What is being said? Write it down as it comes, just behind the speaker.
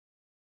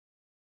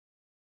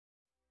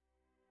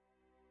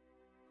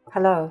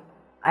Hello,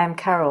 I am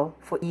Carol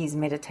for Ease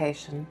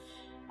Meditation.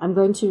 I'm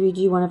going to read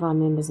you one of our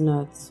members'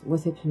 notes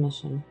with her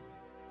permission.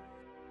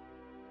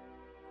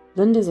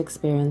 Linda's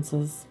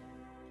experiences.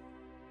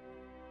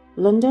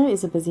 Linda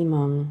is a busy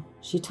mom.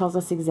 She tells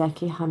us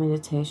exactly how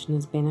meditation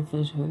has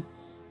benefited her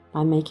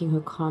by making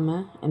her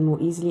calmer and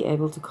more easily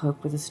able to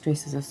cope with the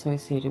stresses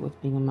associated with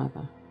being a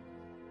mother.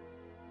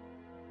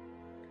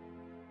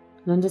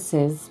 Linda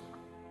says,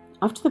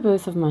 after the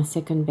birth of my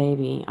second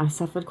baby, I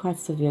suffered quite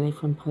severely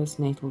from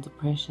postnatal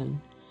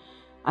depression.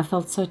 I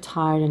felt so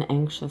tired and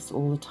anxious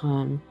all the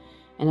time,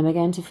 and I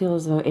began to feel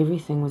as though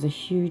everything was a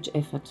huge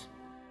effort.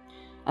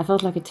 I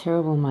felt like a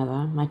terrible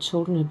mother. My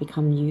children had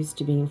become used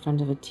to being in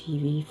front of a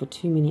TV for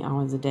too many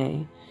hours a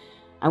day.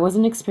 I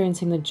wasn't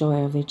experiencing the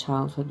joy of their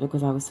childhood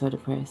because I was so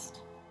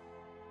depressed.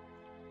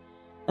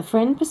 A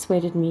friend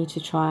persuaded me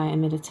to try a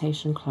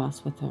meditation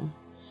class with her.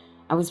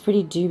 I was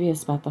pretty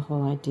dubious about the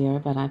whole idea,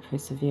 but I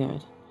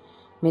persevered,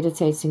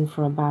 meditating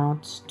for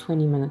about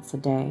 20 minutes a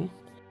day,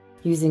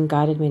 using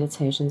guided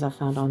meditations I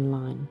found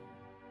online.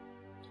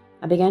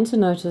 I began to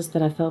notice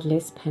that I felt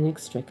less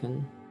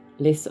panic-stricken,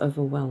 less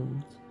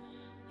overwhelmed.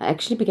 I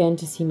actually began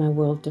to see my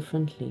world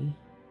differently.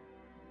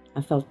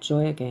 I felt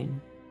joy again.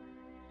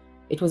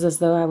 It was as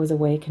though I was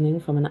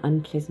awakening from an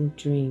unpleasant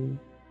dream,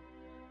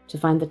 to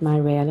find that my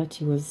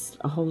reality was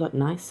a whole lot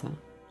nicer.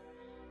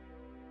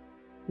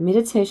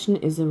 Meditation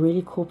is a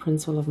really core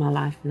principle of my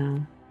life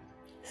now.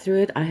 Through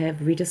it, I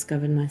have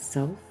rediscovered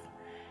myself.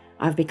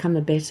 I've become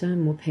a better,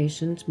 more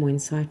patient, more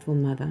insightful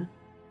mother.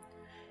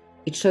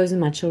 It shows in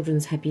my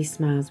children's happy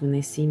smiles when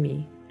they see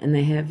me, and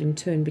they have in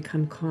turn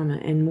become calmer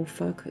and more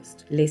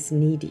focused, less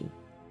needy.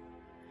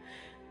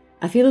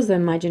 I feel as though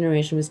my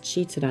generation was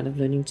cheated out of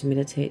learning to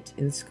meditate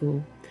in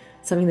school,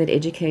 something that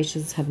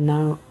educators have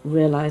now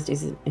realized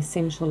is an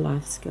essential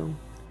life skill.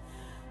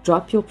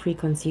 Drop your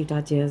preconceived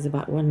ideas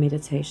about what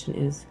meditation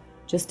is.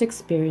 Just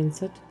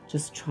experience it,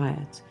 just try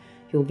it.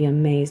 You'll be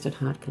amazed at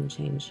how it can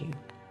change you.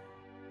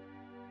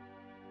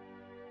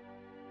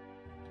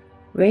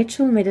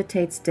 Rachel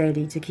meditates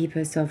daily to keep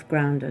herself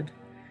grounded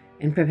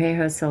and prepare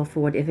herself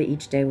for whatever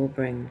each day will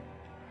bring.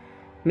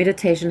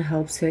 Meditation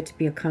helps her to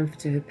be a comfort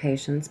to her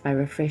patients by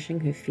refreshing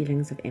her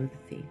feelings of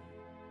empathy.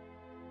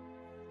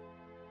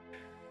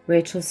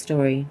 Rachel's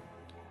story.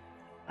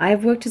 I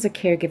have worked as a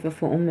caregiver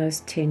for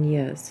almost 10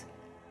 years.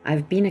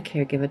 I've been a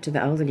caregiver to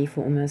the elderly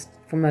for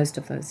most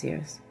of those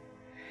years.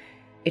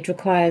 It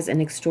requires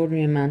an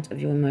extraordinary amount of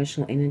your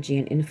emotional energy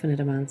and infinite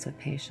amounts of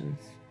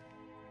patience.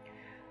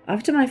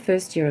 After my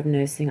first year of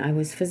nursing, I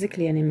was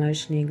physically and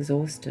emotionally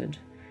exhausted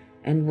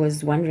and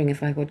was wondering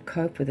if I would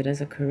cope with it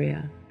as a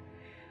career.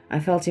 I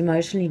felt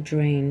emotionally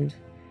drained,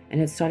 and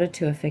it started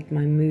to affect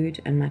my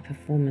mood and my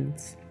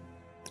performance.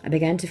 I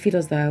began to feel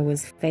as though I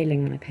was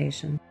failing my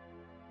patient.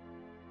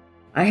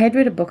 I had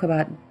read a book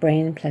about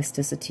brain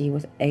plasticity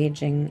and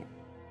aging,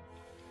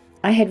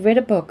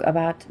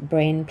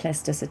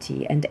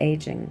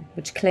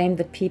 which claimed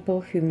that people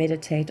who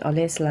meditate are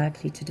less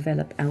likely to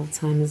develop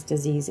Alzheimer's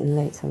disease in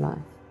later life.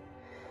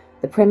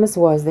 The premise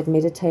was that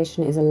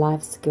meditation is a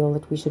life skill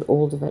that we should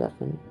all develop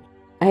in.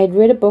 I had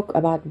read a book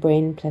about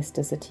brain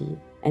plasticity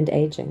and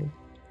aging,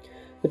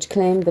 which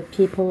claimed that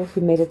people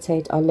who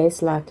meditate are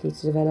less likely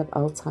to develop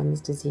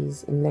Alzheimer's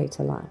disease in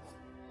later life.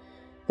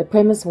 The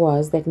premise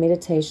was that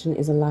meditation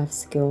is a life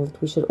skill that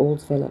we should all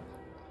develop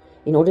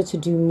in order to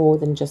do more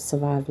than just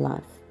survive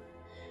life.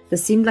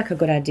 This seemed like a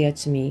good idea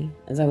to me,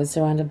 as I was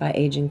surrounded by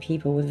aging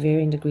people with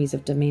varying degrees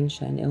of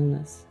dementia and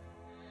illness.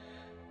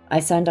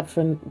 I signed up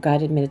for a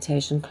guided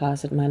meditation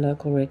class at my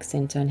local rec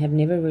center and have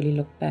never really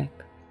looked back.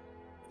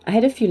 I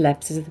had a few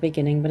lapses at the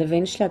beginning, but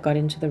eventually I got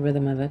into the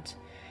rhythm of it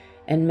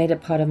and made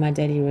it part of my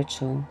daily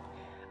ritual.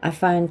 I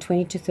find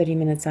 20 to 30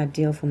 minutes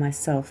ideal for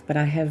myself, but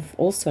I have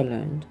also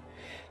learned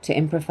to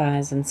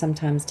improvise and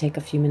sometimes take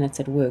a few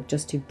minutes at work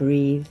just to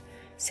breathe,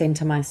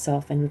 center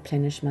myself, and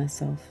replenish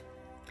myself.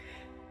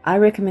 I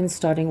recommend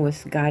starting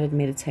with guided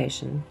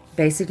meditation,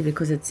 basically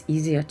because it's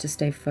easier to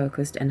stay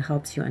focused and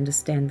helps you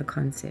understand the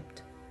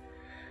concept.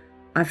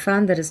 I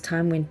found that as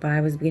time went by,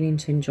 I was beginning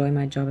to enjoy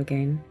my job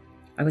again.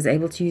 I was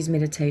able to use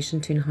meditation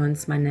to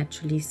enhance my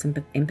naturally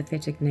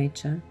empathetic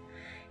nature.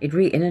 It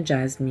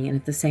re-energized me and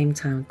at the same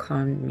time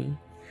calmed me.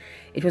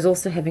 It was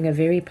also having a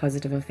very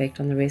positive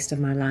effect on the rest of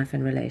my life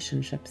and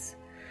relationships.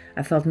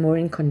 I felt more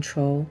in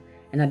control,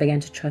 and I began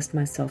to trust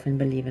myself and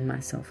believe in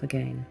myself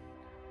again.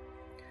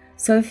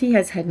 Sophie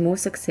has had more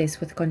success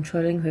with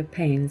controlling her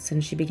pain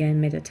since she began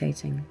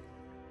meditating.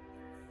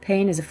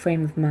 Pain is a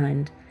frame of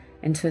mind,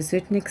 and to a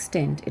certain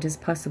extent it is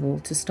possible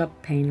to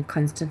stop pain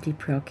constantly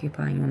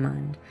preoccupying your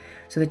mind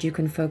so that you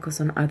can focus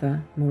on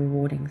other, more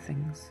rewarding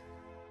things.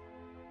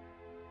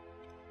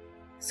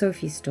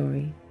 Sophie's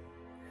story.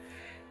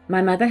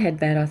 My mother had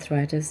bad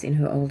arthritis in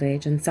her old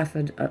age and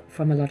suffered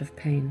from a lot of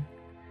pain.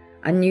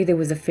 I knew there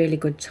was a fairly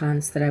good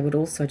chance that I would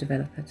also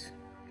develop it.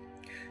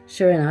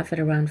 Sure enough, at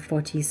around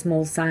 40,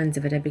 small signs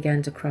of it had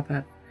begun to crop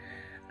up.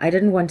 I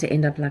didn't want to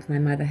end up like my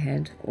mother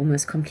had,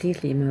 almost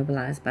completely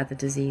immobilized by the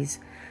disease,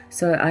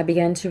 so I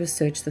began to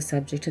research the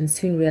subject and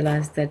soon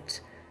realized that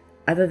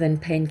other than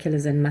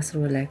painkillers and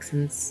muscle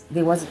relaxants,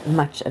 there wasn't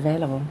much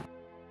available.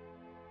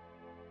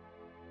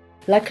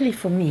 Luckily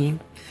for me,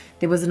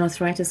 there was an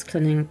arthritis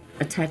clinic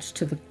attached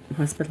to the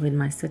hospital in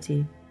my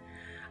city.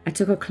 I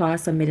took a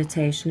class on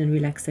meditation and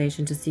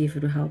relaxation to see if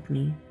it would help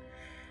me.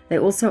 They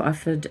also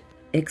offered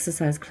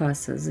exercise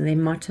classes, and their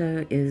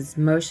motto is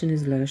 "motion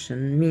is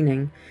lotion,"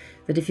 meaning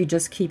that if you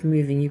just keep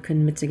moving, you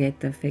can mitigate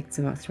the effects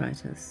of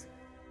arthritis.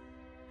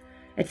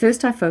 At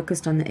first I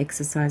focused on the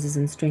exercises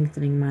and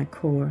strengthening my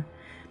core,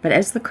 but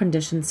as the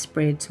condition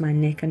spread to my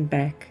neck and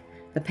back,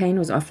 the pain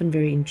was often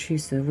very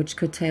intrusive, which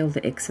curtailed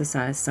the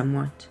exercise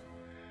somewhat.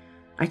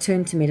 I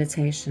turned to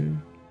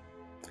meditation.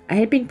 I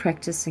had been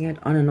practicing it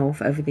on and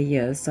off over the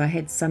years, so I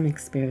had some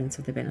experience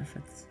of the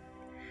benefits.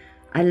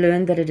 I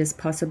learned that it is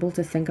possible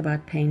to think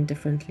about pain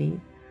differently,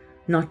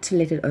 not to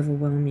let it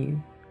overwhelm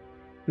you.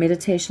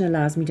 Meditation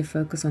allows me to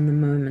focus on the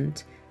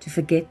moment, to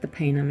forget the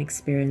pain I'm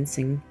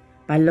experiencing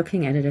by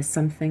looking at it as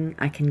something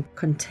I can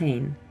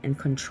contain and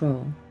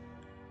control.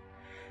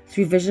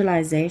 Through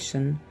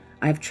visualization,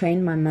 I've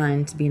trained my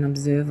mind to be an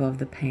observer of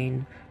the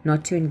pain,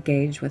 not to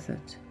engage with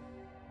it.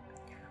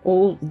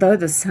 Although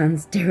this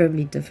sounds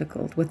terribly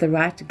difficult, with the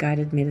right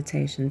guided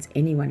meditations,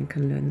 anyone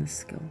can learn this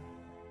skill.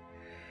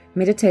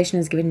 Meditation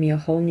has given me a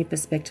whole new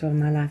perspective on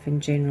my life in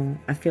general.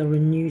 I feel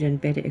renewed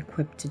and better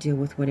equipped to deal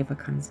with whatever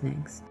comes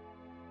next.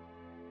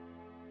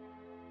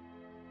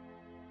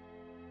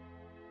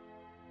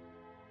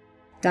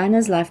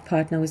 Dina's life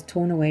partner was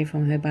torn away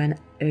from her by an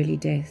early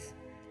death,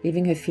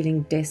 leaving her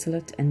feeling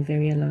desolate and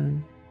very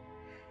alone.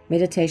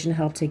 Meditation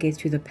helped her get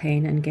through the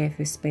pain and gave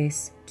her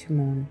space to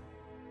mourn.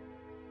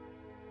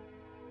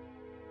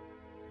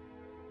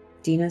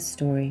 Dina's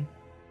story.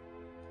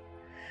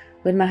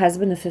 When my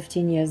husband of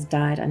 15 years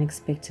died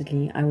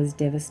unexpectedly, I was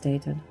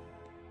devastated.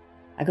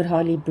 I could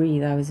hardly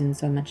breathe, I was in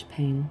so much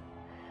pain.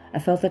 I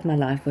felt that my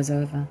life was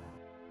over.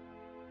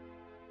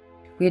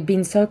 We had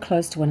been so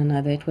close to one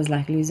another, it was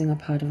like losing a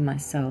part of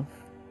myself.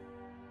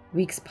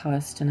 Weeks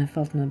passed and I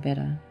felt no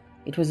better.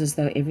 It was as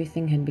though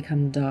everything had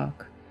become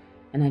dark,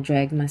 and I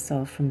dragged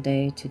myself from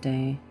day to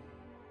day.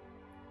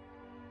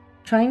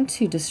 Trying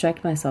to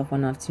distract myself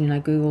one afternoon, I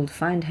googled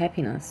 "find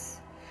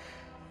happiness."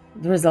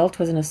 The result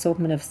was an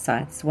assortment of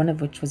sites, one of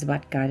which was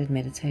about guided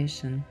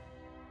meditation.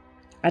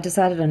 I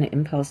decided on an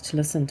impulse to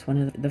listen to one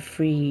of the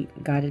free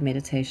guided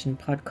meditation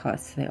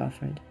podcasts they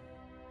offered.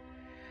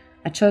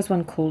 I chose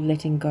one called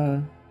 "Letting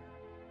Go."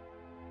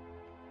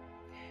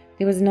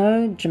 There was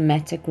no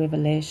dramatic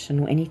revelation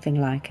or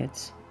anything like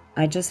it.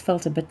 I just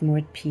felt a bit more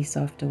at peace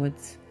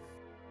afterwards,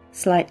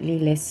 slightly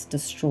less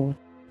distraught.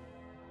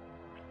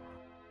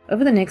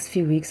 Over the next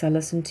few weeks, I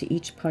listened to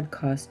each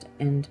podcast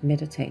and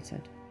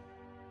meditated.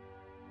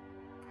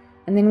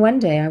 And then one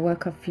day I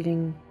woke up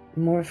feeling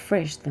more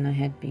refreshed than I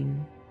had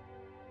been.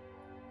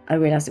 I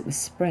realized it was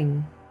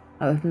spring.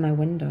 I opened my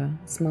window,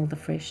 smelled the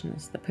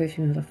freshness, the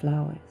perfume of the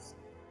flowers.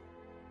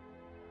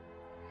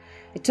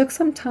 It took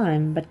some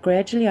time, but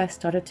gradually I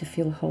started to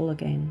feel whole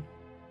again.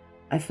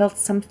 I felt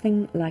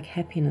something like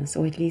happiness,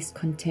 or at least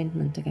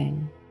contentment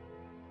again.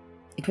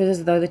 It was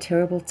as though the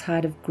terrible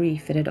tide of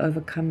grief that had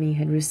overcome me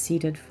had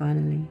receded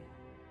finally.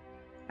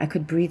 I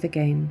could breathe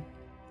again.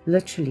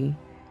 Literally,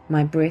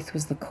 my breath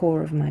was the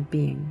core of my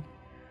being,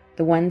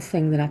 the one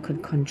thing that I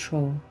could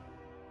control.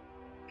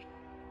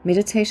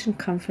 Meditation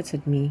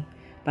comforted me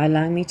by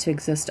allowing me to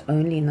exist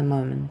only in the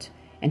moment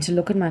and to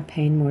look at my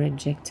pain more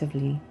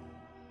objectively.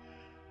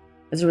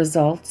 As a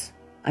result,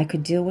 I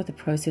could deal with the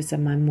process of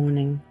my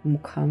mourning more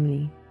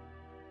calmly,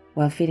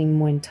 while feeling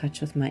more in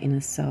touch with my inner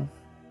self.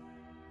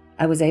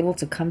 I was able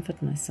to comfort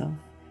myself,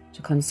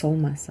 to console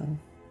myself,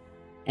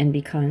 and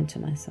be kind to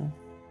myself.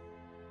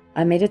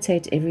 I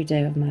meditate every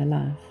day of my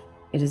life.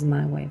 It is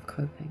my way of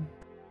coping.